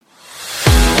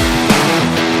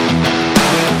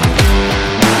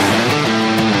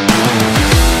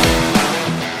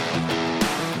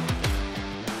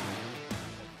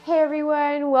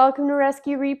welcome to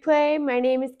Rescue Replay. My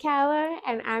name is Kala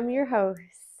and I'm your host.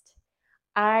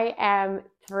 I am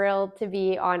thrilled to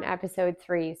be on episode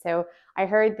 3. So I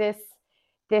heard this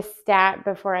stat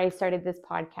before I started this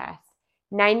podcast.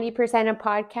 90% of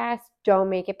podcasts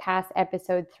don't make it past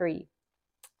episode 3.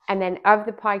 And then of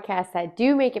the podcasts that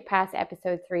do make it past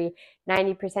episode 3,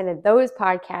 90% of those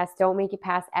podcasts don't make it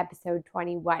past episode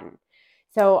 21.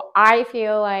 So I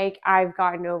feel like I've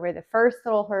gotten over the first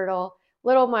little hurdle,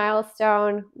 little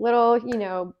milestone, little,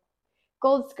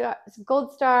 gold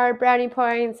star, brownie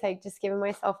points, like just giving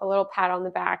myself a little pat on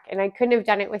the back. And I couldn't have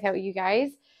done it without you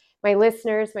guys, my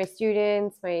listeners, my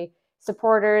students, my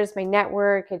supporters, my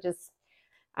network.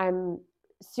 I'm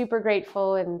super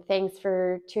grateful and thanks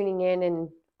for tuning in and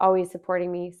always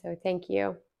supporting me. So thank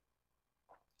you.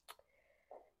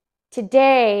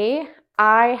 Today,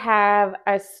 I have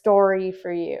a story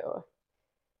for you.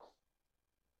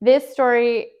 This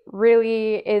story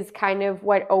really is kind of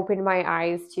what opened my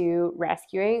eyes to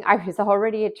rescuing. I was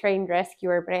already a trained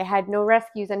rescuer, but I had no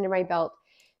rescues under my belt.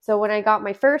 So when I got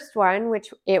my first one,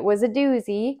 which it was a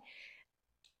doozy,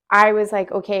 I was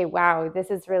like, okay, wow,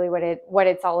 this is really what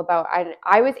it's all about.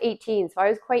 I was 18, so I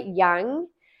was quite young,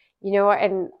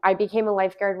 and I became a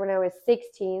lifeguard when I was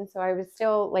 16, so I was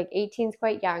still like 18 is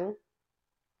quite young.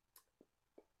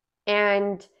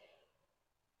 And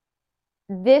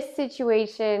this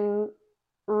situation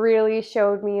really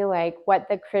showed me like what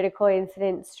the critical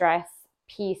incident stress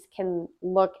piece can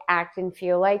look, act, and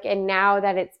feel like. And now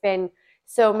that it's been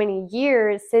so many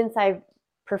years since I've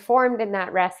performed in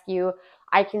that rescue,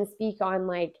 I can speak on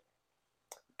like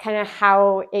kind of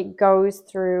how it goes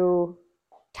through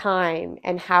time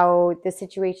and how the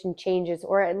situation changes,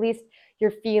 or at least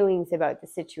your feelings about the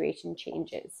situation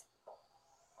changes.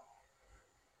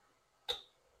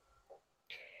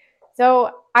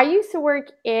 So I used to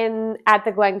work at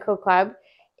the Glencoe Club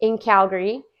in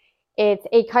Calgary. It's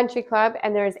a country club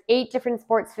and there's 8 different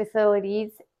sports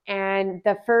facilities, and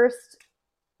the first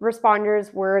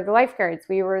responders were the lifeguards.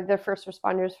 We were the first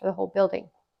responders for the whole building.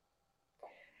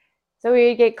 So we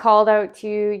would get called out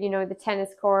to, the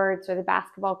tennis courts or the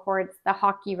basketball courts, the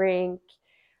hockey rink,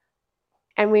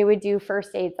 and we would do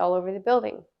first aids all over the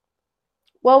building.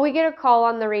 Well, we get a call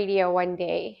on the radio one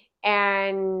day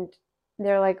and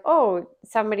they're like, oh,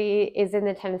 somebody is in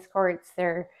the tennis courts.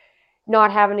 They're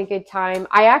not having a good time.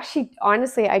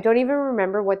 Honestly, I don't even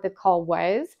remember what the call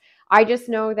was. I just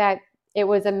know that it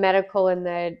was a medical in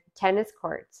the tennis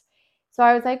courts. So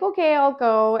I was like, okay, I'll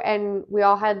go. And we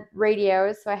all had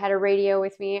radios. So I had a radio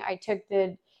with me. I took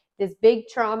this big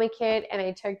trauma kit and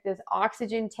I took this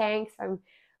oxygen tank. So I'm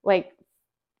like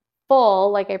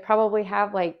full, like I probably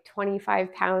have like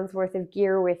 25 pounds worth of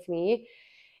gear with me.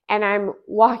 And I'm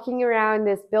walking around.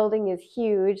 This building is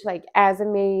huge, like as a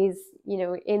maze,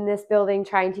 in this building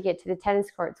trying to get to the tennis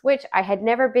courts, which I had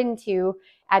never been to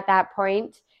at that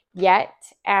point yet.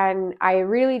 And I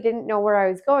really didn't know where I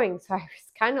was going. So I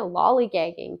was kind of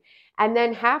lollygagging. And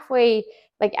then halfway,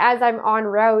 like as I'm en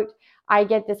route, I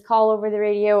get this call over the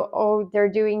radio. Oh, they're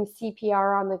doing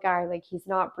CPR on the guy. Like he's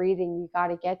not breathing. You got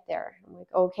to get there. I'm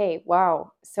like, okay,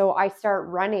 wow. So I start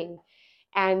running.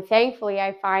 And thankfully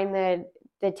I find the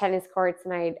tennis courts,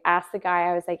 and I asked the guy,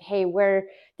 I was like, hey,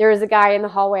 there was a guy in the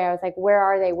hallway. I was like, where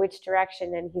are they? Which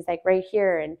direction? And he's like, right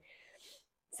here. And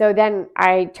so then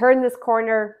I turn this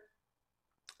corner.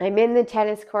 I'm in the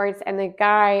tennis courts and the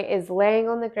guy is laying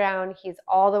on the ground. He's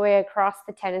all the way across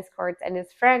the tennis courts and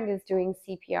his friend is doing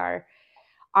CPR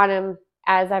on him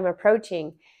as I'm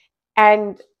approaching.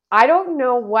 And I don't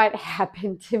know what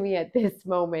happened to me at this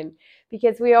moment,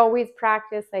 because we always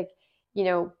practice like,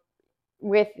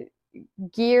 with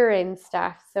gear and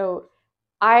stuff. So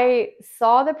I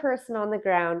saw the person on the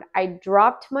ground. I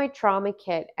dropped my trauma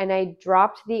kit and I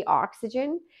dropped the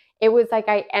oxygen. It was like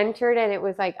I entered and it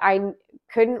was like I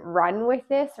couldn't run with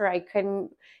this, or I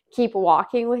couldn't keep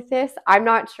walking with this. I'm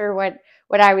not sure what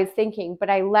I was thinking, but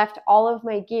I left all of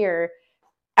my gear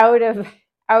out of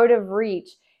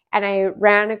reach, and I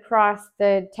ran across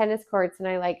the tennis courts and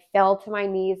I like fell to my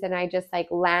knees and I just like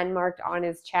landmarked on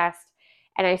his chest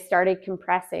and I started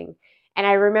compressing. And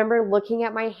I remember looking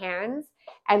at my hands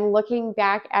and looking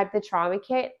back at the trauma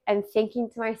kit and thinking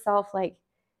to myself, like,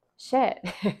 shit,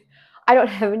 I don't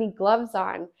have any gloves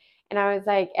on. And I was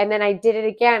like, and then I did it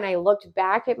again. I looked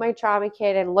back at my trauma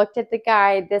kit and looked at the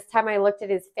guy. This time I looked at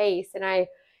his face and I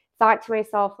thought to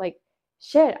myself, like,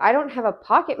 shit, I don't have a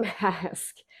pocket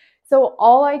mask. So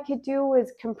all I could do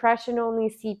was compression only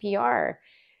CPR,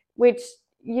 which,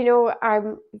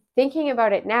 I'm thinking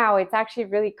about it now. It's actually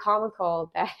really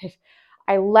comical that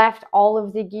I left all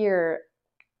of the gear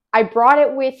I brought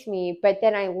it with me, but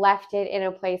then I left it in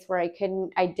a place where I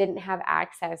didn't have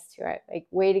access to it. Like,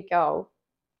 way to go.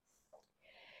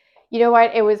 You know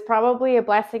what? It was probably a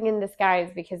blessing in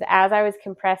disguise, because as I was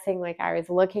compressing, like, I was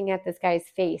looking at this guy's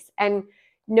face, and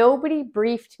nobody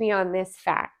briefed me on this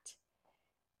fact.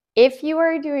 If you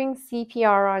are doing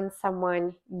CPR on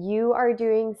someone, you are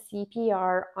doing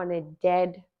CPR on a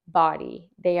dead body.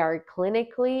 They are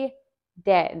clinically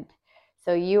dead.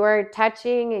 So you are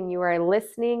touching and you are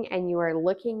listening and you are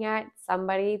looking at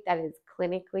somebody that is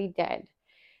clinically dead.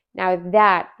 Now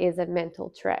that is a mental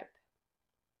trip.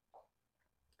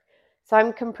 So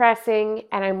I'm compressing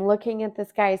and I'm looking at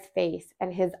this guy's face,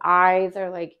 and his eyes are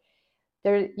like,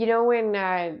 there, you know,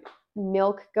 when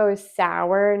milk goes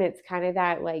sour and it's kind of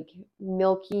that like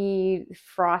milky,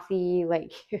 frothy,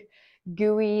 like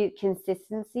gooey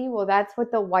consistency. Well, that's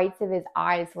what the whites of his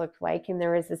eyes looked like. And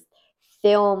there was this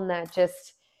film that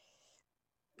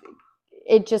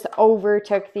it just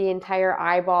overtook the entire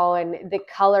eyeball, and the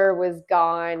color was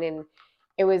gone. And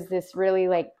it was this really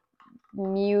like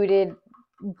muted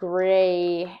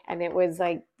gray, and it was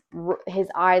like his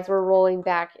eyes were rolling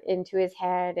back into his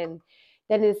head, and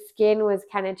then his skin was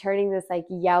kind of turning this like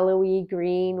yellowy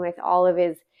green with all of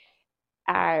his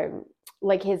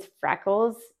like his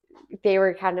freckles. They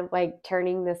were kind of like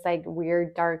turning this like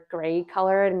weird dark gray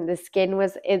color, and the skin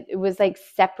was it was like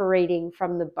separating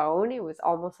from the bone. It was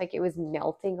almost like it was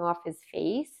melting off his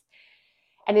face,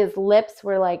 and his lips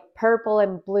were like purple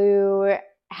and blue,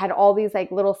 had all these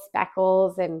like little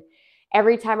speckles. And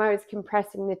every time I was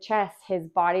compressing the chest, his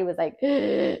body was like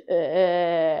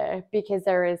because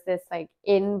there was this like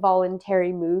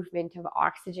involuntary movement of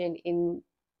oxygen in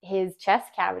his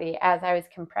chest cavity as I was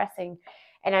compressing.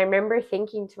 And I remember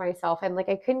thinking to myself, and like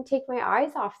I couldn't take my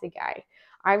eyes off the guy.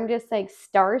 I'm just like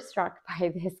starstruck by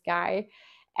this guy.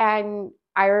 And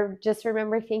I just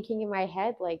remember thinking in my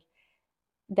head, like,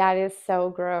 that is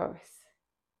so gross.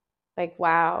 Like,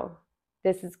 wow,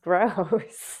 this is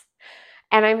gross.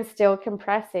 And I'm still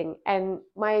compressing. And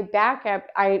my backup,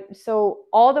 so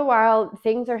all the while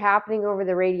things are happening over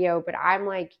the radio, but I'm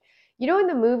like, you know, in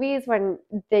the movies when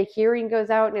the hearing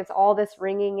goes out and it's all this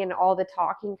ringing and all the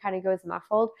talking kind of goes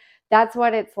muffled, that's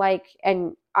what it's like.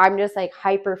 And I'm just like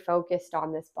hyper focused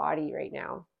on this body right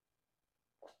now.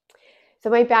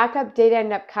 So my backup did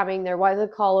end up coming. There was a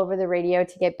call over the radio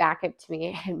to get backup to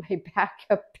me, and my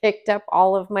backup picked up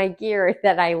all of my gear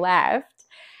that I left.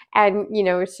 And, you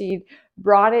know, she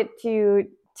brought it to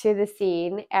the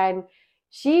scene, and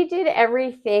she did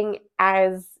everything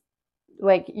as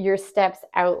like your steps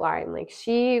outline. Like,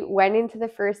 she went into the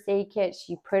first aid kit,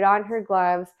 she put on her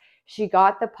gloves, she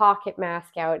got the pocket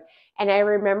mask out. And I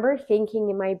remember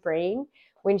thinking in my brain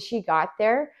when she got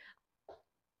there,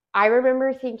 I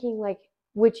remember thinking, like,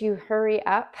 would you hurry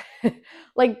up?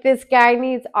 Like, this guy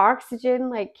needs oxygen.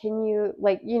 Like, can you,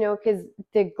 like, you know, because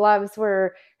the gloves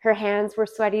were, her hands were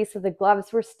sweaty, so the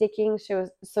gloves were sticking. So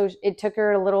it took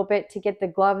her a little bit to get the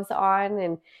gloves on.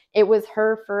 And it was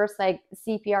her first, like,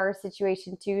 CPR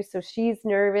situation too. So she's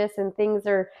nervous and things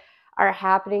are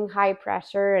happening, high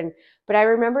pressure. But I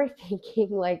remember thinking,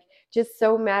 like, just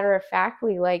so matter of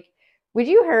factly, like, would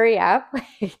you hurry up?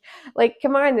 Like,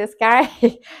 come on, this guy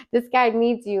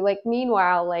needs you. Like,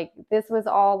 meanwhile, like, this was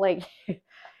all like,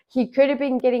 he could have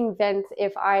been getting vents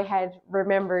if I had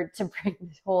remembered to bring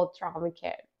this whole trauma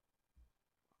kit.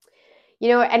 You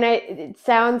know, and it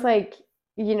sounds like,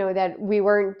 you know, that we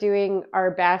weren't doing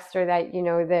our best, or that, you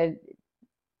know,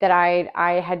 that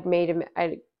I had made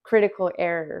a critical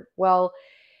error. Well,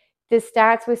 the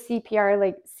stats with CPR,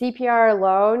 like CPR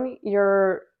alone,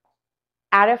 you're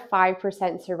at a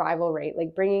 5% survival rate.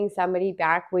 Like, bringing somebody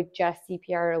back with just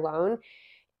CPR alone,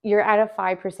 you're at a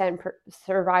 5%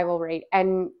 survival rate.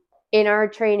 And in our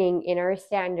training, in our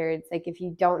standards, like, if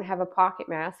you don't have a pocket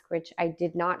mask, which I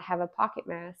did not have a pocket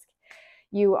mask,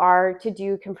 you are to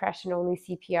do compression only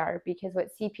CPR, because what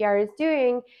CPR is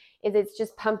doing is it's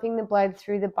just pumping the blood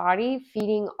through the body,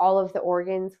 feeding all of the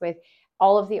organs with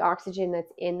all of the oxygen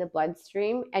that's in the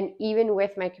bloodstream. And even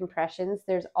with my compressions,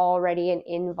 there's already an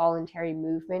involuntary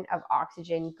movement of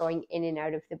oxygen going in and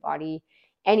out of the body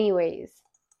anyways.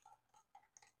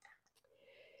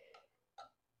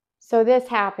 So this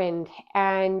happened,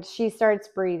 and she starts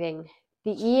breathing.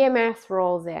 The EMS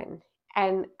rolls in,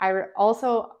 and I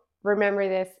also remember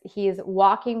this. He's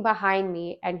walking behind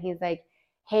me, and he's like,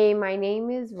 "Hey, my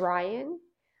name is Ryan.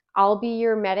 I'll be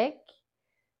your medic.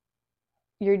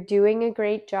 You're doing a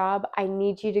great job. I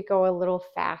need you to go a little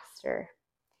faster."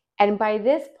 And by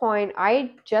this point,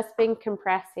 I'd just been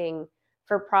compressing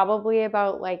for probably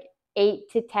about like 8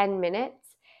 to 10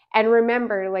 minutes. And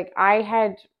remember, like, I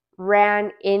had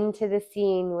ran into the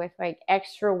scene with like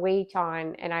extra weight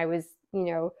on, and I was,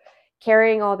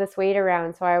 carrying all this weight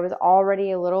around. So I was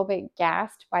already a little bit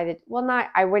gassed by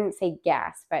I wouldn't say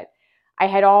gassed, but I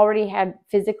had already had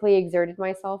physically exerted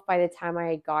myself by the time I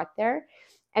had got there.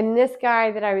 And this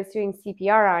guy that I was doing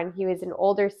CPR on, he was an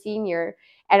older senior,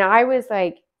 and I was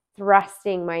like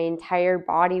thrusting my entire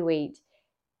body weight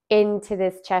into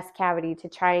this chest cavity to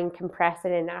try and compress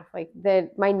it enough. Like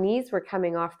my knees were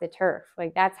coming off the turf.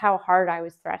 Like that's how hard I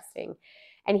was thrusting.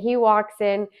 And he walks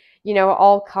in,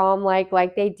 all calm, like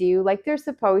they do, like they're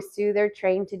supposed to. They're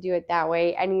trained to do it that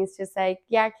way. And he's just like,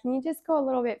 yeah, can you just go a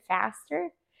little bit faster?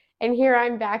 And here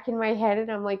I'm back in my head,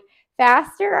 and I'm like,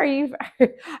 faster? Are you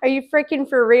freaking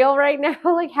for real right now?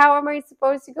 Like, how am I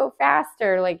supposed to go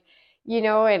faster? Like,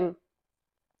 and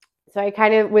so I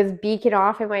kind of was beaking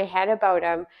off in my head about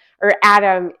him or at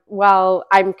him while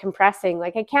I'm compressing.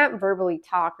 Like I can't verbally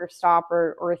talk or stop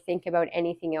or think about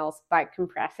anything else but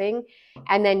compressing,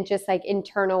 and then just like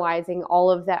internalizing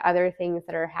all of the other things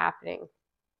that are happening.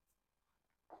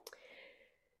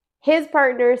 His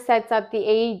partner sets up the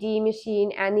AED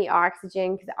machine and the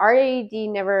oxygen because our AED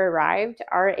never arrived.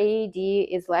 Our AED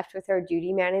is left with our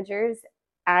duty managers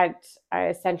at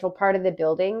a central part of the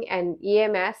building, and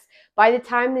EMS, by the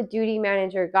time the duty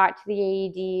manager got to the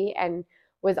AED and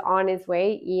was on his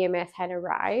way, EMS had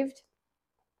arrived.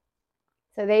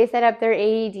 So they set up their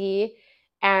AED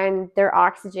and their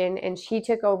oxygen, and she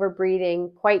took over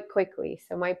breathing quite quickly.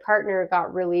 So my partner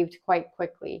got relieved quite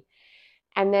quickly.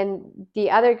 And then the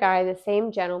other guy, the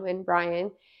same gentleman, Brian,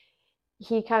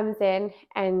 he comes in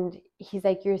and he's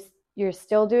like, you're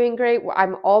still doing great.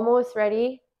 I'm almost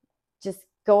ready. Just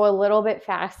go a little bit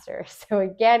faster. So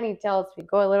again, he tells me,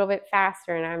 go a little bit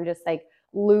faster. And I'm just like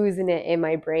losing it in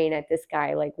my brain at this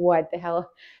guy. Like, what the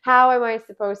hell? How am I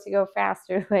supposed to go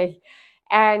faster? Like,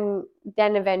 and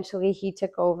then eventually he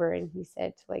took over and he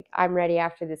said, like, I'm ready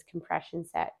after this compression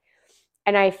set.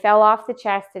 And I fell off the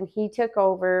chest and he took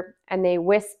over and they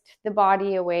whisked the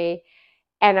body away.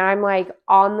 And I'm like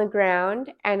on the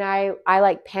ground, and I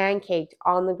like pancaked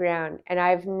on the ground, and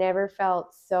I've never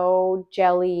felt so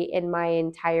jelly in my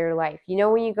entire life.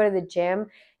 When you go to the gym,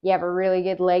 you have a really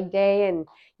good leg day and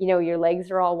your legs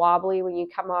are all wobbly when you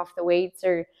come off the weights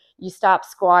or you stop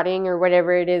squatting or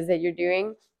whatever it is that you're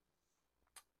doing.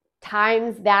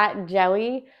 Times that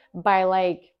jelly by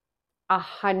like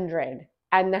 100.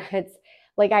 And that's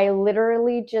like, I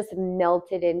literally just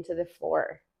melted into the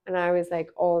floor. And I was like,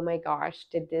 oh my gosh,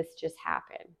 did this just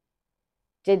happen?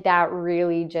 Did that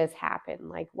really just happen?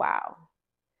 Like, wow.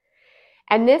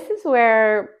 And this is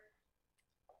where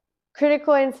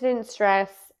critical incident stress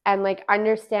and like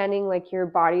understanding like your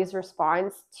body's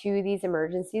response to these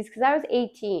emergencies, because I was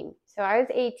 18. So I was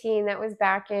 18. That was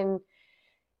back in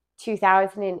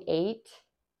 2008.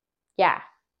 Yeah.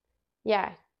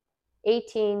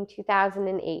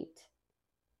 2008.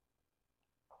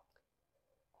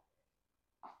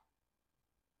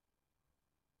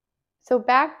 So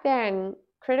back then,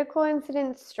 critical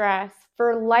incident stress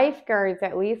for lifeguards,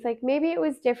 at least, like maybe it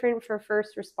was different for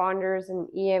first responders and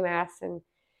EMS and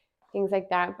things like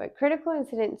that, but critical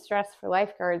incident stress for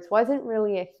lifeguards wasn't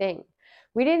really a thing.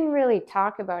 We didn't really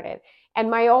talk about it.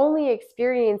 And my only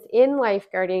experience in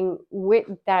lifeguarding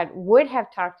that would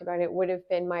have talked about it would have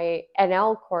been my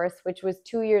NL course, which was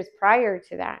 2 years prior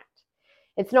to that.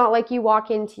 It's not like you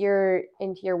walk into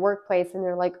your workplace and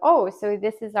they're like, oh, so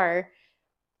this is our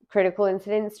critical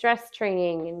incident stress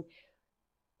training. And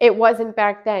it wasn't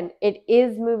back then. It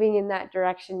is moving in that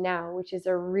direction now, which is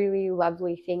a really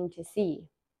lovely thing to see.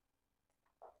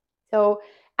 So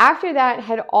after that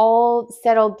had all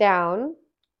settled down,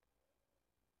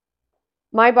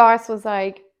 my boss was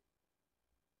like,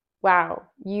 wow,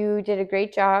 you did a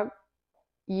great job.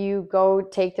 You go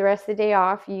take the rest of the day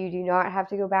off. You do not have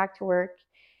to go back to work,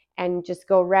 and just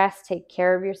go rest, take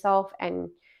care of yourself, and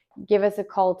give us a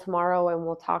call tomorrow and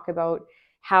we'll talk about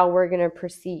how we're going to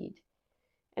proceed.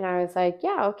 And I was like,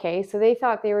 yeah, okay. So they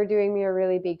thought they were doing me a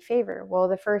really big favor. Well,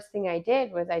 the first thing I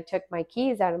did was I took my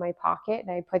keys out of my pocket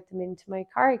and I put them into my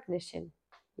car ignition,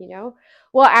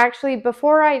 Well, actually,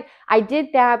 before I did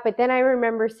that, but then I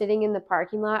remember sitting in the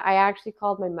parking lot, I actually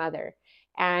called my mother.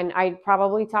 And I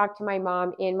probably talked to my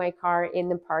mom in my car in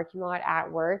the parking lot at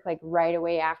work, like right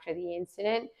away after the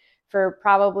incident, for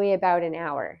probably about an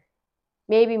hour.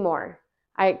 Maybe more.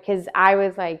 Because I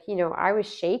was like, I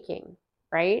was shaking,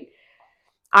 right?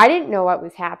 I didn't know what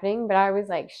was happening, but I was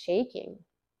like shaking.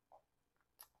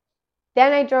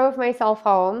 Then I drove myself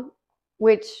home,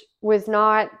 which was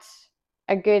not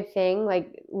a good thing.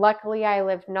 Like, luckily, I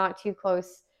lived not too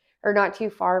close or not too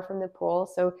far from the pool.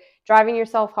 So driving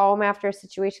yourself home after a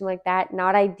situation like that,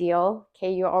 not ideal.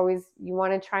 Okay, you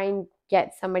want to try and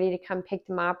get somebody to come pick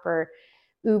them up, or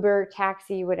Uber,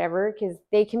 taxi, whatever, because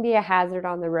they can be a hazard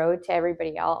on the road to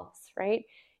everybody else, right?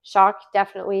 Shock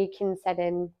definitely can set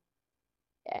in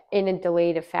a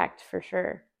delayed effect for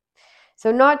sure.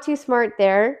 So not too smart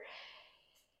there.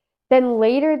 Then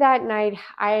later that night,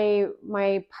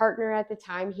 my partner at the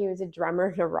time, he was a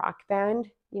drummer in a rock band,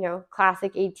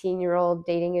 classic 18-year-old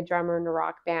dating a drummer in a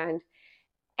rock band.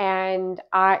 And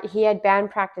he had band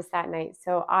practice that night.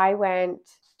 So I went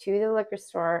to the liquor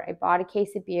store, I bought a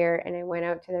case of beer, and I went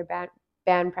out to their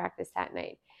band practice that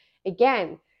night.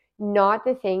 Again, not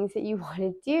the things that you want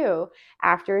to do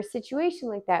after a situation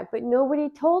like that. But nobody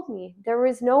told me. There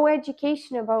was no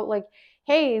education about like,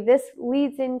 hey, this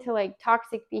leads into like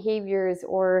toxic behaviors,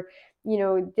 or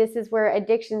this is where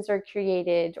addictions are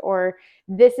created, or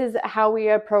this is how we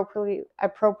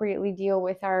appropriately deal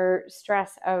with our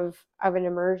stress of an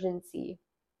emergency.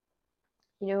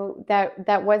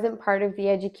 That wasn't part of the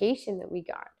education that we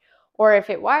got. Or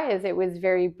if it was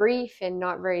very brief and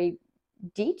not very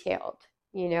detailed.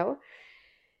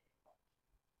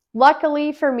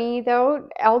 Luckily for me, though,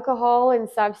 alcohol and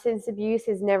substance abuse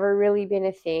has never really been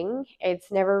a thing.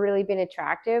 It's never really been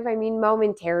attractive. I mean,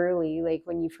 momentarily, like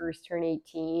when you first turn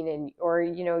 18 or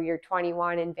you're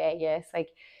 21 in Vegas, like,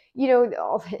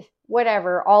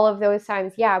 whatever, all of those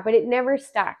times. Yeah, but it never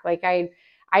stuck. Like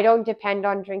I don't depend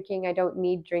on drinking. I don't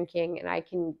need drinking, and I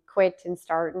can quit and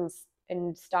start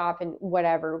and stop and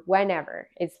whatever, whenever.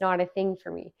 It's not a thing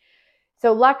for me.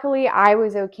 So luckily I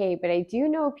was okay, but I do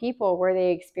know people where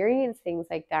they experience things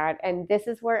like that. And this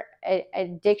is where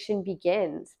addiction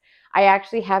begins. I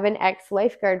actually have an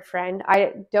ex-lifeguard friend.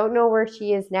 I don't know where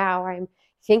she is now. I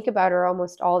think about her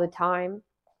almost all the time.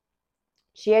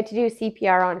 She had to do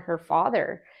CPR on her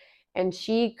father, and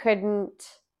she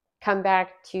couldn't come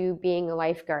back to being a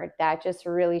lifeguard. That just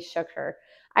really shook her.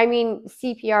 I mean,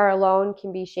 CPR alone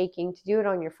can be shaking. To do it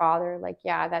on your father, like,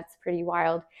 yeah, that's pretty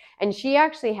wild. And she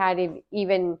actually had an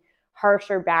even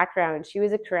harsher background. She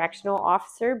was a correctional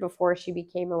officer before she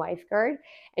became a lifeguard,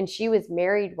 and she was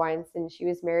married once, and she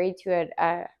was married to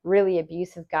a really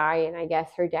abusive guy, and I guess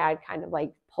her dad kind of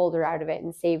like pulled her out of it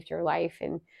and saved her life.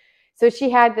 And so she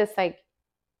had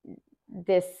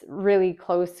this really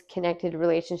close connected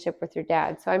relationship with her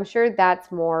dad. So I'm sure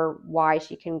that's more why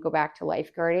she can go back to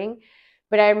lifeguarding.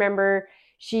 But I remember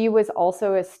she was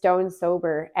also a stone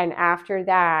sober. And after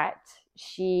that,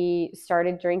 she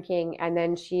started drinking, and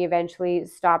then she eventually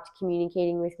stopped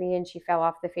communicating with me, and she fell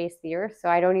off the face of the earth. So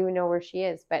I don't even know where she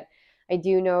is, but I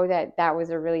do know that that was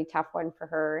a really tough one for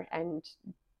her, and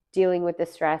dealing with the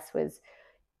stress was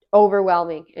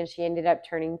overwhelming, and she ended up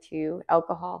turning to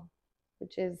alcohol,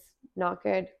 which is not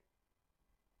good.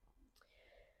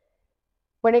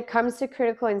 When it comes to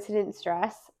critical incident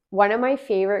stress, one of my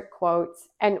favorite quotes,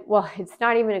 and well, it's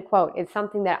not even a quote, it's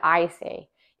something that I say.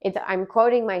 I'm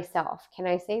quoting myself. Can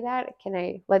I say that?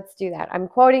 Let's do that. I'm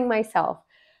quoting myself.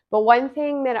 But one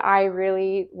thing that I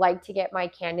really like to get my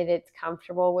candidates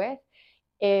comfortable with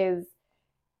is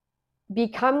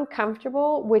become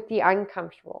comfortable with the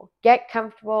uncomfortable. Get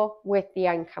comfortable with the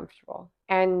uncomfortable.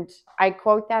 And I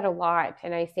quote that a lot,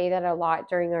 and I say that a lot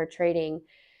during our training,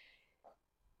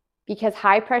 because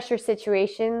high pressure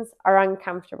situations are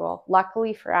uncomfortable.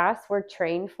 Luckily for us, we're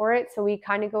trained for it. So we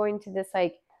kind of go into this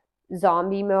like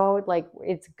zombie mode, like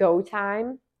it's go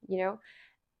time,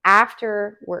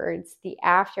 Afterwards, the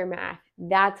aftermath,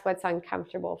 that's what's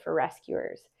uncomfortable for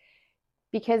rescuers.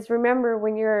 Because remember,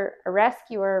 when you're a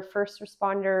rescuer, first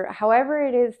responder, however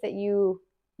it is that you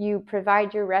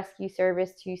provide your rescue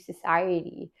service to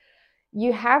society,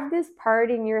 you have this part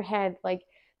in your head, like,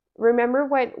 remember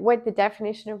what the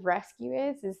definition of rescue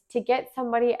is to get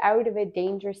somebody out of a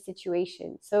dangerous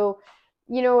situation. So,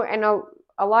 and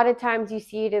a lot of times you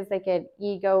see it as like an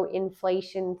ego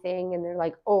inflation thing, and they're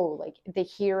like, oh, like the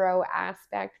hero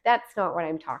aspect. That's not what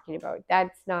I'm talking about.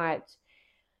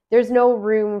 There's no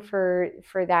room for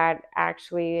that.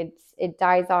 Actually, it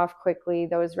dies off quickly.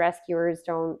 Those rescuers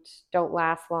don't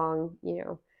last long,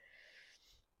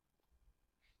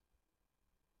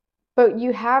 But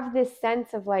you have this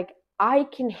sense of like, I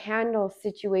can handle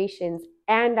situations,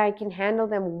 and I can handle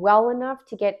them well enough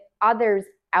to get others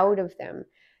out of them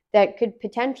that could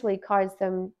potentially cause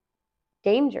them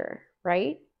danger,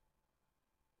 right?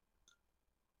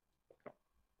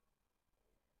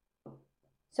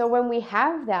 So when we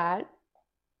have that,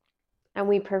 and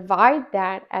we provide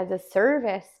that as a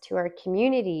service to our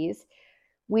communities,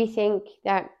 we think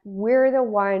that we're the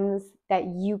ones that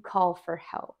you call for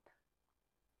help.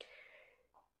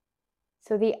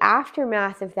 So the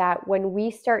aftermath of that, when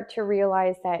we start to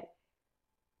realize that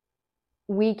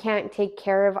we can't take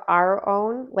care of our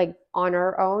own, like on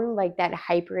our own, like that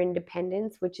hyper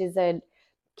independence, which is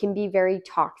can be very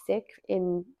toxic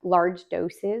in large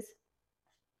doses.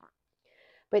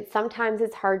 But sometimes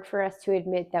it's hard for us to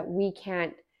admit that we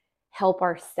can't help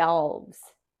ourselves,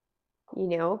 you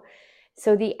know?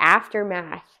 So the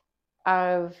aftermath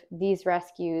of these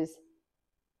rescues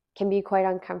can be quite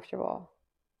uncomfortable.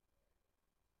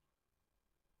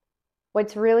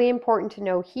 What's really important to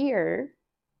know here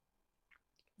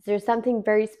is there's something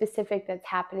very specific that's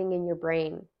happening in your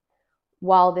brain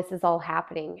while this is all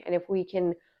happening. And if we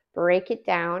can break it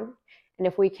down and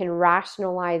if we can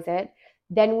rationalize it,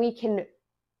 then we can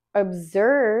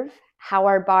observe how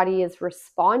our body is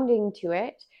responding to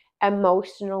it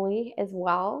emotionally as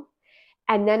well.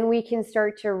 And then we can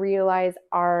start to realize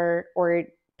or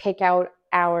pick out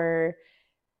our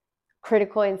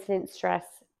critical incident stress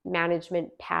management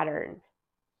pattern,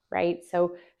 right?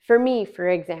 So for me, for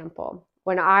example,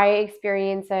 when I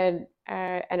experience an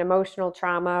emotional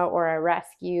trauma or a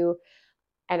rescue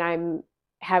and I'm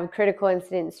have critical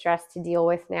incident stress to deal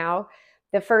with now,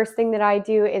 the first thing that I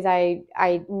do is I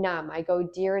numb. I go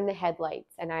deer in the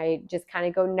headlights and I just kind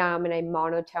of go numb and I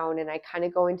monotone and I kind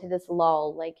of go into this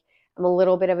lull, like I'm a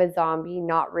little bit of a zombie,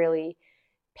 not really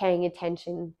paying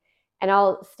attention. And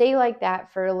I'll stay like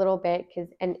that for a little bit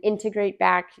and integrate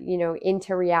back,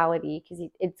 into reality because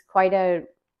it's quite a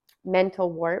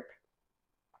mental warp.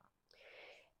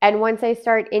 And once I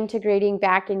start integrating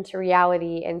back into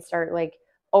reality and start like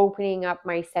opening up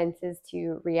my senses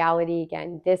to reality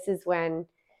again, this is when,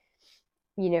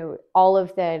 all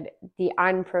of the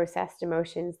unprocessed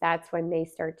emotions, that's when they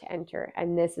start to enter.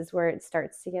 And this is where it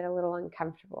starts to get a little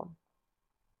uncomfortable.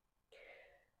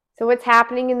 So what's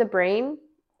happening in the brain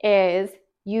is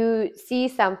you see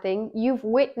something, you've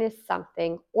witnessed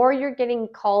something, or you're getting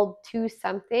called to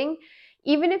something.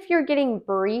 Even if you're getting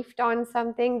briefed on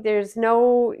something,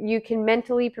 you can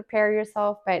mentally prepare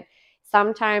yourself, but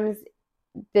sometimes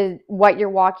what you're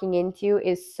walking into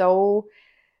is so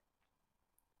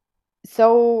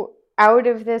out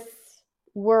of this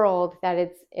world that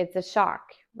it's a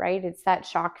shock, right? It's that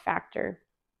shock factor.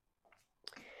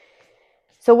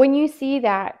 So when you see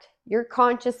that, your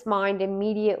conscious mind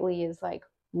immediately is like,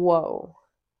 whoa,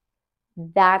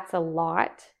 that's a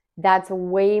lot. That's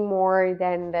way more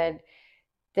than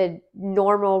the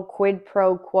normal quid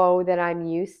pro quo that I'm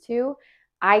used to.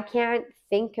 I can't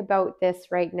think about this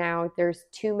right now. There's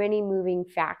too many moving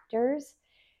factors.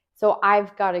 So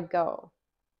I've got to go.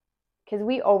 Because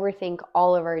we overthink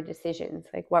all of our decisions,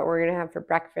 like what we're going to have for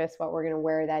breakfast, what we're going to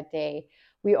wear that day.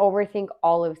 We overthink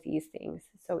all of these things.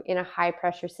 So in a high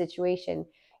pressure situation,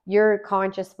 your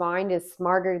conscious mind is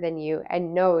smarter than you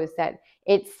and knows that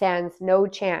it stands no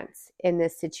chance in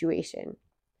this situation.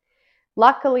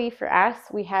 Luckily for us,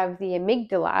 we have the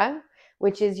amygdala,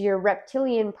 which is your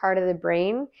reptilian part of the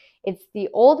brain. It's the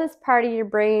oldest part of your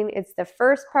brain. It's the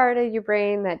first part of your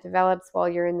brain that develops while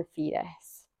you're in the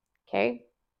fetus. Okay?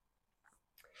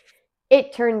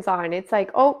 It turns on. It's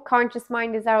like, oh, conscious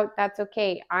mind is out. That's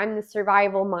okay. I'm the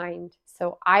survival mind.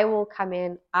 So I will come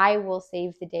in. I will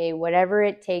save the day, whatever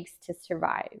it takes to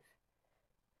survive.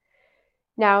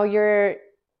 Now, your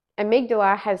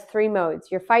amygdala has 3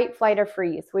 modes: your fight, flight, or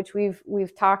freeze, which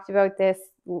we've talked about this.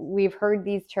 We've heard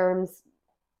these terms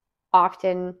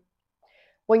often.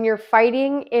 When you're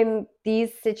fighting in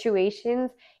these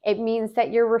situations, it means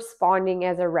that you're responding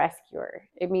as a rescuer.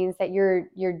 It means that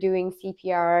you're doing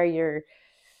CPR,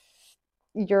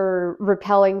 you're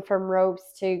rappelling from ropes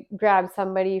to grab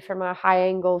somebody from a high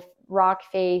angle rock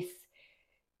face.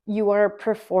 You are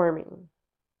performing.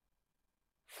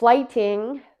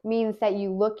 Flighting means that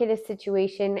you look at a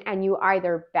situation and you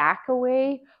either back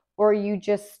away or you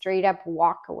just straight up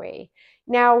walk away.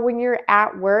 Now, when you're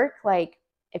at work, like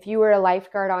if you were a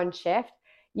lifeguard on shift,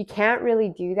 you can't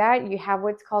really do that. You have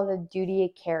what's called a duty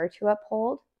of care to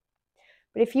uphold.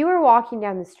 But if you were walking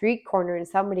down the street corner and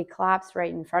somebody collapsed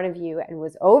right in front of you and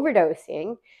was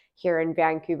overdosing here in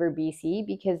Vancouver, BC,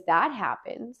 because that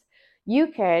happens, you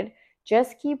could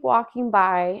just keep walking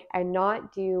by and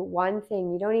not do one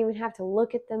thing. You don't even have to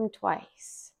look at them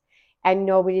twice. And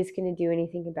nobody's going to do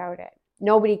anything about it.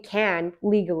 Nobody can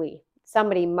legally.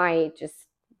 Somebody might just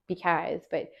because,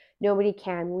 but nobody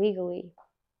can legally.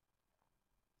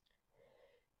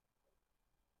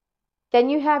 Then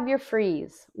you have your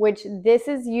freeze, which this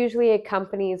is usually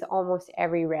accompanies almost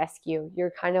every rescue.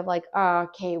 You're kind of like, oh,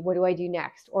 okay, what do I do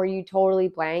next? Or you totally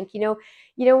blank. You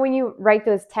know when you write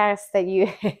those tests that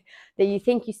you that you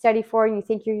think you study for and you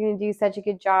think you're going to do such a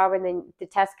good job, and then the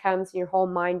test comes and your whole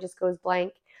mind just goes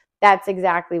blank. that's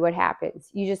exactly what happens.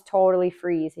 You just totally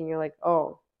freeze and you're like,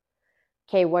 oh,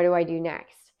 okay, what do I do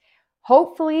next?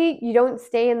 Hopefully you don't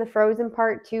stay in the frozen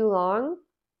part too long,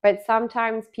 but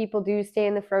sometimes people do stay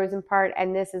in the frozen part,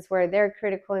 and this is where their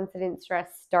critical incident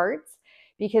stress starts,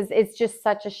 because it's just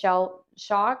such a shell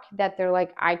shock that they're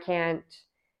like,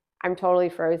 I'm totally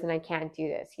frozen, I can't do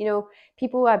this.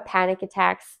 People who have panic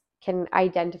attacks can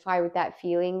identify with that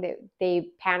feeling, that they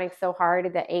panic so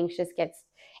hard that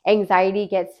anxiety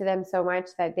gets to them so much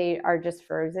that they are just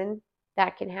frozen.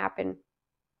 That can happen.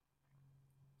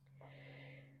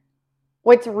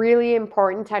 What's really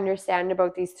important to understand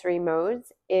about these three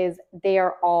modes is they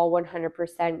are all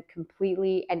 100%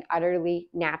 completely and utterly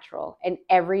natural. And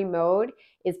every mode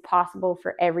is possible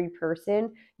for every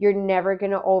person. You're never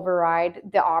going to override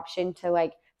the option to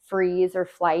like freeze or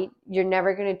flight. You're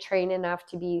never going to train enough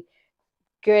to be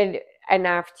good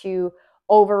enough to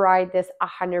override this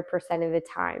 100% of the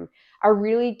time. A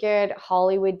really good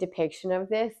Hollywood depiction of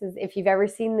this is, if you've ever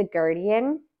seen The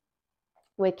Guardian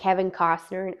with Kevin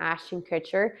Costner and Ashton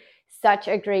Kutcher. Such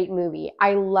a great movie.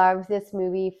 I love this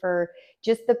movie for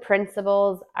just the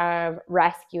principles of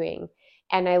rescuing.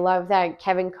 And I love that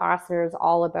Kevin Costner is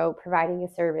all about providing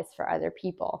a service for other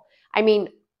people. I mean,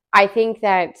 I think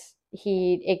that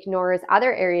he ignores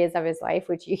other areas of his life,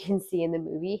 which you can see in the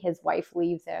movie. His wife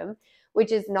leaves him,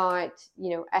 which is not,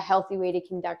 a healthy way to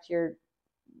conduct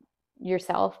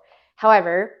yourself.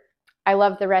 However, I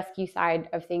love the rescue side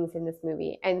of things in this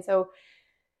movie. And so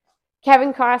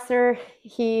Kevin Costner,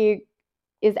 he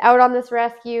is out on this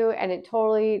rescue, and it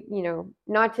totally,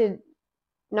 not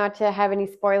to have any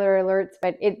spoiler alerts,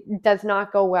 but it does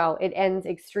not go well. It ends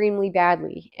extremely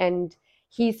badly, and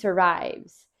he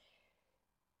survives.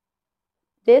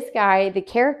 This guy, the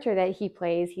character that he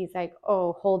plays, he's like,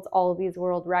 holds all of these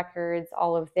world records,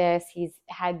 all of this. He's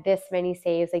had this many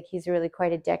saves. Like, he's really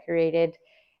quite a decorated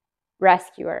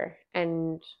rescuer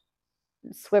and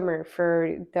swimmer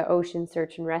for the ocean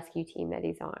search and rescue team that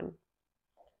he's on.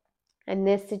 And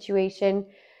this situation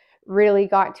really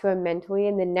got to him mentally.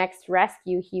 And the next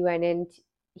rescue he went in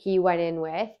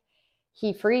with,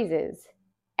 he freezes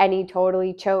and he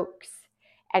totally chokes.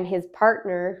 And his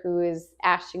partner, who is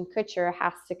Ashton Kutcher,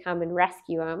 has to come and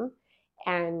rescue him.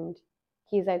 And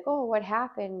he's like, oh, what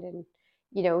happened? And,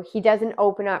 he doesn't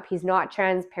open up. He's not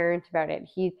transparent about it.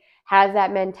 He has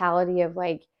that mentality of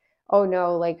like, oh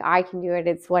no, like I can do it.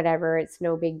 It's whatever. It's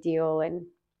no big deal. And,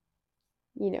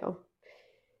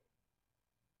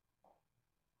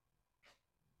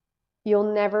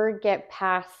 you'll never get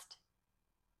past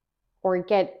or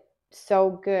get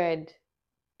so good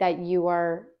that you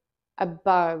are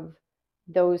above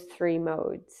those three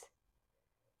modes.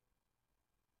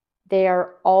 They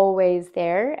are always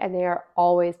there and they are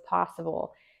always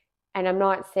possible. And I'm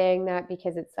not saying that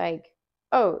because it's like,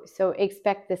 oh, so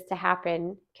expect this to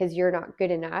happen because you're not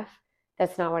good enough.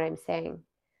 That's not what I'm saying.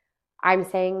 I'm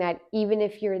saying that even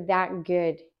if you're that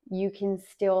good, you can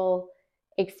still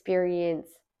experience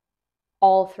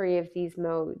all three of these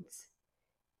modes.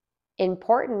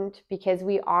 Important because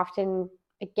we often,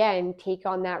 again, take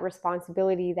on that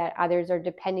responsibility that others are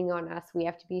depending on us. We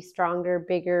have to be stronger,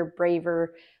 bigger,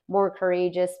 braver, more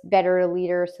courageous, better a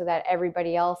leader so that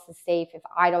everybody else is safe. If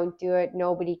I don't do it,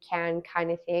 nobody can,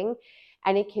 kind of thing.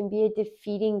 And it can be a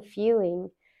defeating feeling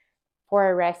for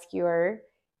a rescuer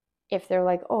if they're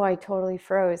like, oh, I totally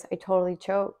froze, I totally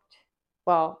choked.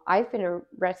 Well, I've been a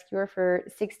rescuer for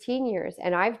 16 years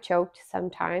and I've choked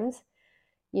sometimes,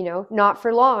 not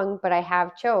for long, but I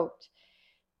have choked.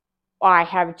 I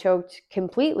have choked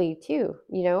completely too.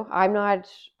 I'm not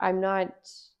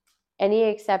any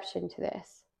exception to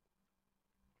this.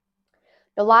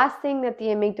 The last thing that the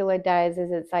amygdala does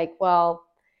is it's like, well,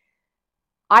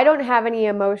 I don't have any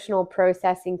emotional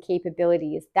processing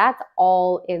capabilities. That's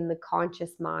all in the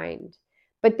conscious mind.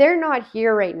 But they're not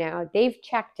here right now. They've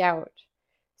checked out.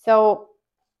 So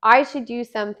I should do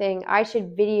something. I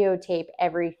should videotape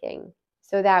everything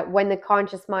so that when the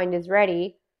conscious mind is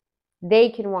ready, they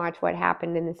can watch what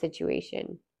happened in the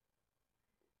situation.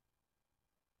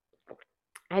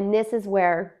 And this is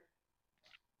where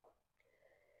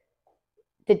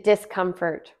the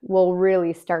discomfort will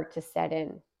really start to set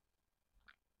in.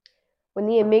 When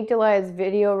the amygdala is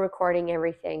video recording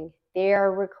everything, they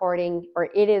are recording, or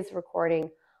it is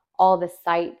recording, all the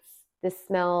sights, the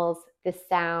smells, the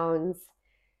sounds,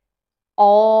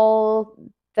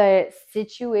 all the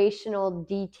situational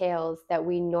details that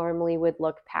we normally would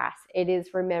look past. It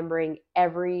is remembering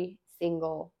every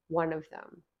single one of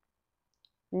them.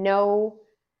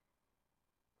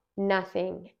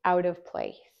 Nothing out of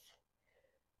place.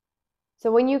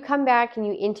 So when you come back and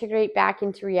you integrate back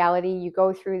into reality, you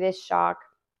go through this shock,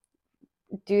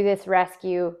 do this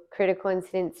rescue, critical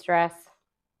incident stress,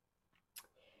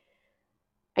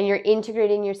 and you're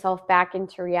integrating yourself back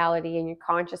into reality, and your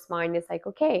conscious mind is like,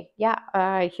 okay, yeah,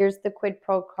 here's the quid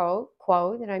pro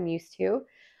quo that I'm used to.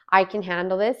 I can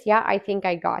handle this. Yeah, I think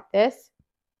I got this.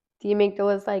 The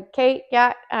amygdala is like, okay,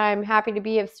 yeah, I'm happy to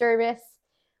be of service.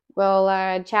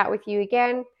 We'll chat with you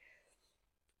again.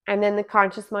 And then the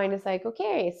conscious mind is like,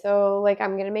 okay, so like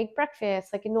I'm going to make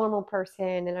breakfast like a normal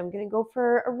person, and I'm going to go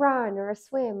for a run or a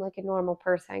swim like a normal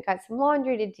person. I got some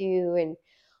laundry to do, and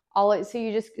so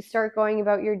you just start going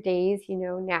about your days,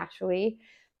 naturally.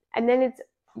 And then it's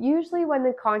usually when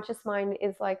the conscious mind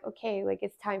is like, okay, like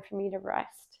it's time for me to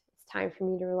rest. It's time for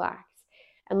me to relax.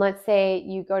 And let's say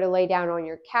you go to lay down on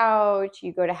your couch,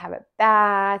 you go to have a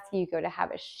bath, you go to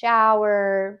have a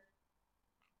shower.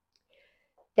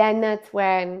 Then that's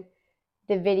when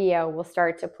the video will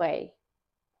start to play,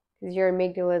 because your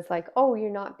amygdala is like, oh, you're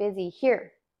not busy.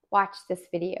 Here, watch this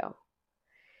video.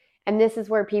 And this is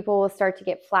where people will start to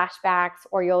get flashbacks,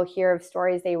 or you'll hear of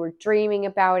stories they were dreaming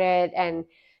about it and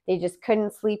they just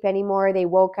couldn't sleep anymore. They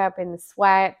woke up in the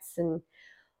sweats and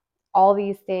all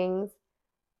these things.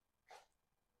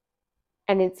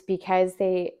 And it's because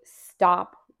they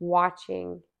stop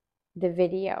watching the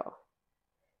video.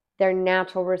 Their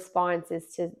natural response is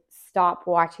to stop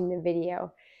watching the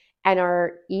video. And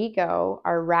our ego,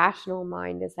 our rational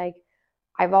mind, is like,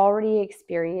 I've already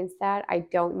experienced that. I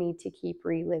don't need to keep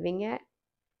reliving it.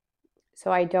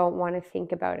 So I don't want to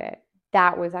think about it.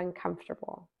 That was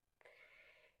uncomfortable.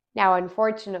 Now,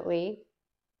 unfortunately,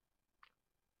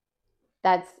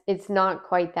 it's not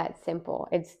quite that simple.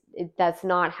 That's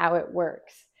not how it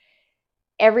works.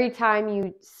 Every time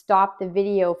you stop the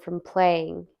video from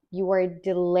playing, you are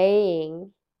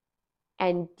delaying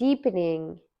and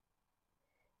deepening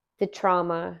the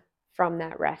trauma from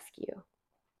that rescue.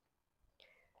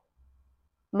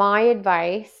 My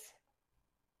advice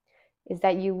is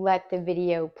that you let the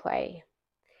video play.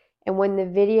 And when the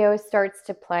video starts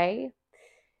to play,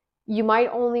 you might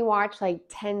only watch like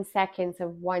 10 seconds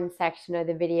of one section of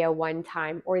the video one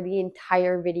time, or the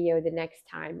entire video the next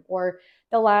time, or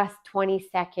the last 20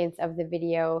 seconds of the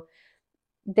video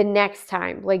the next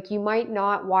time. Like, you might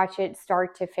not watch it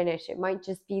start to finish. It might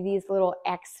just be these little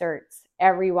excerpts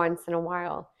every once in a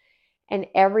while. And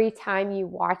every time you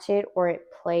watch it or it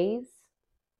plays,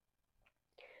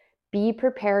 be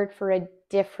prepared for a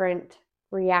different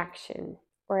reaction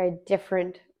or a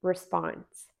different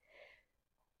response.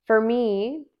 For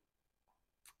me,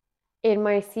 in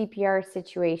my CPR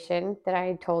situation that I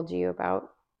had told you about,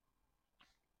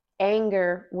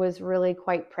 anger was really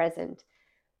quite present.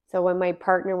 So when my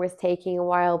partner was taking a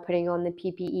while putting on the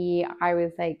PPE, I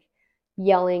was like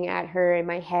yelling at her in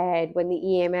my head. When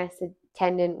the EMS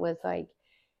attendant was like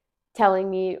telling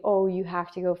me, oh, you have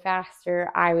to go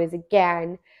faster, I was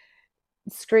again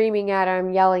screaming at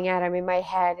him, yelling at him in my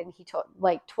head, and he told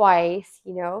like twice.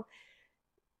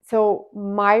 So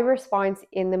my response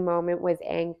in the moment was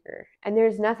anger. And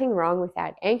there's nothing wrong with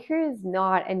that. Anger is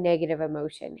not a negative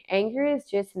emotion. Anger is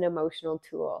just an emotional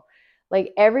tool.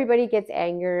 Like, everybody gets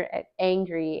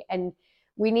angry, and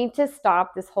we need to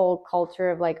stop this whole culture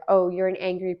of like, oh, you're an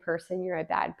angry person, you're a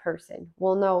bad person.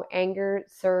 Well, no, anger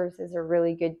serves as a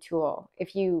really good tool.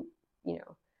 If you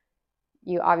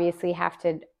obviously have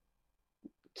to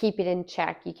keep it in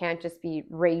check. You can't just be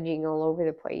raging all over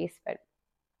the place. But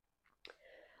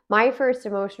my first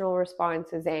emotional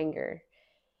response was anger.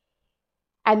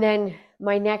 And then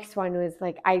my next one was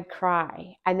like, I'd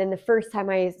cry. And then the first time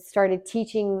I started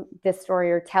teaching this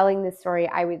story or telling this story,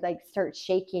 I would like start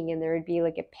shaking, and there would be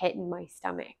like a pit in my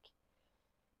stomach.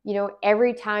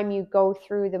 Every time you go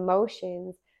through the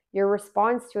motions, your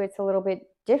response to it's a little bit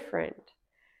different,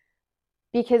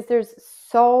 because there's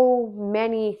so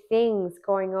many things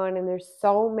going on and there's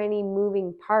so many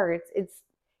moving parts.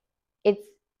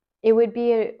 It would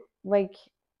be like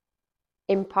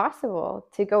impossible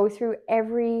to go through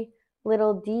every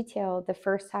little detail the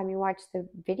first time you watch the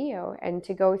video, and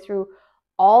to go through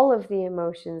all of the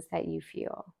emotions that you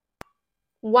feel.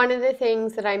 One of the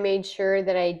things that I made sure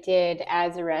that I did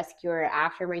as a rescuer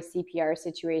after my CPR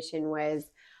situation was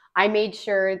I made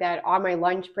sure that on my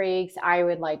lunch breaks, I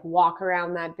would like walk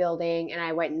around that building, and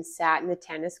I went and sat in the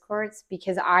tennis courts,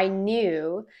 because I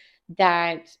knew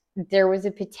that there was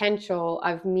a potential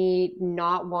of me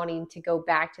not wanting to go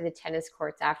back to the tennis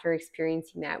courts after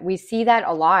experiencing that. We see that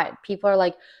a lot. People are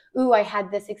like, ooh, I had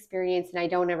this experience and I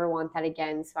don't ever want that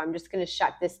again. So I'm just going to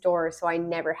shut this door so I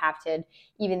never have to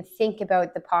even think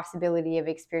about the possibility of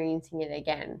experiencing it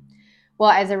again.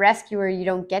 Well, as a rescuer, you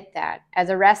don't get that. As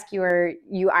a rescuer,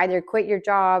 you either quit your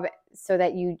job so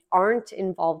that you aren't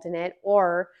involved in it,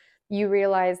 or you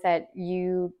realize that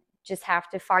you just have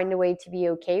to find a way to be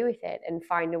okay with it and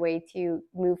find a way to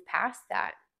move past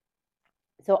that.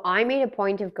 So I made a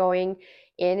point of going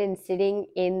in and sitting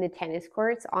in the tennis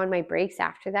courts on my breaks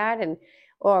after that. And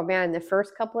oh man, the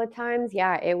first couple of times,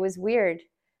 yeah, it was weird,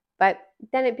 but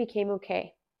then it became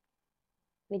okay.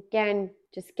 Again,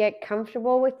 just get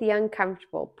comfortable with the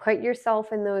uncomfortable. Put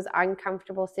yourself in those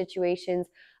uncomfortable situations.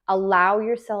 Allow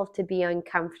yourself to be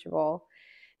uncomfortable,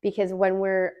 because when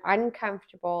we're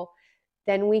uncomfortable,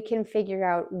 then we can figure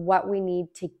out what we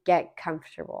need to get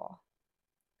comfortable.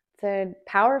 It's a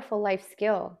powerful life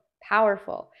skill,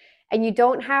 powerful. And you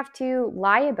don't have to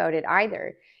lie about it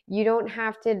either. You don't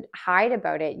have to hide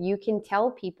about it. You can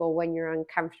tell people when you're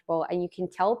uncomfortable, and you can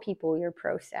tell people your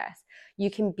process. You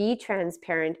can be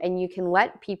transparent, and you can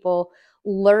let people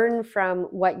learn from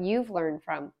what you've learned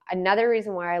from. Another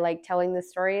reason why I like telling this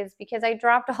story is because I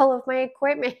dropped all of my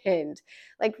equipment.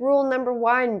 Like rule number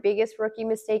 1, biggest rookie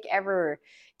mistake ever.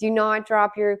 Do not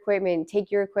drop your equipment.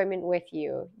 Take your equipment with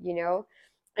you,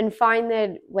 and find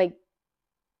that, like,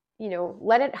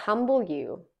 let it humble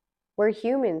you. We're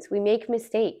humans. We make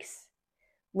mistakes.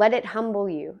 Let it humble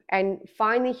you and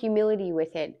find the humility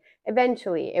with it.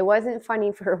 Eventually, it wasn't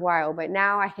funny for a while, but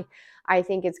now I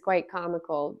think it's quite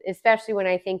comical, especially when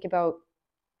I think about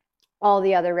all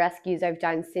the other rescues I've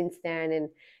done since then and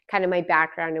kind of my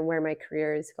background and where my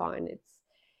career has gone.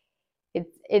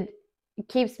 It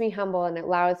keeps me humble, and it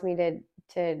allows me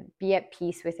to be at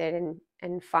peace with it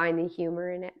and find the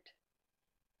humor in it.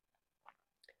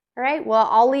 All right, well,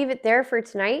 I'll leave it there for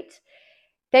tonight.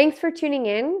 Thanks for tuning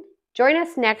in. Join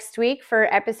us next week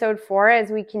for episode 4 as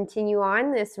we continue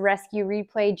on this rescue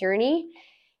replay journey.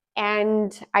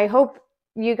 And I hope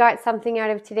you got something out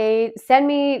of today. Send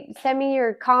me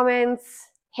your comments,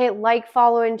 hit like,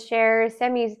 follow, and share.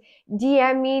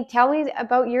 DM me, tell me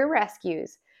about your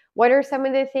rescues. What are some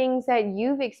of the things that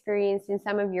you've experienced in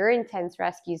some of your intense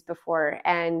rescues before,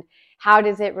 and how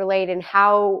does it relate, and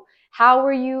how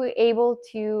were you able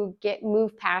to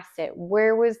move past it?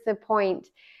 Where was the point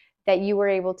that you were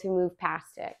able to move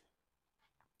past it?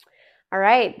 All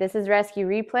right, this is Rescue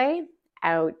Replay,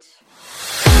 out.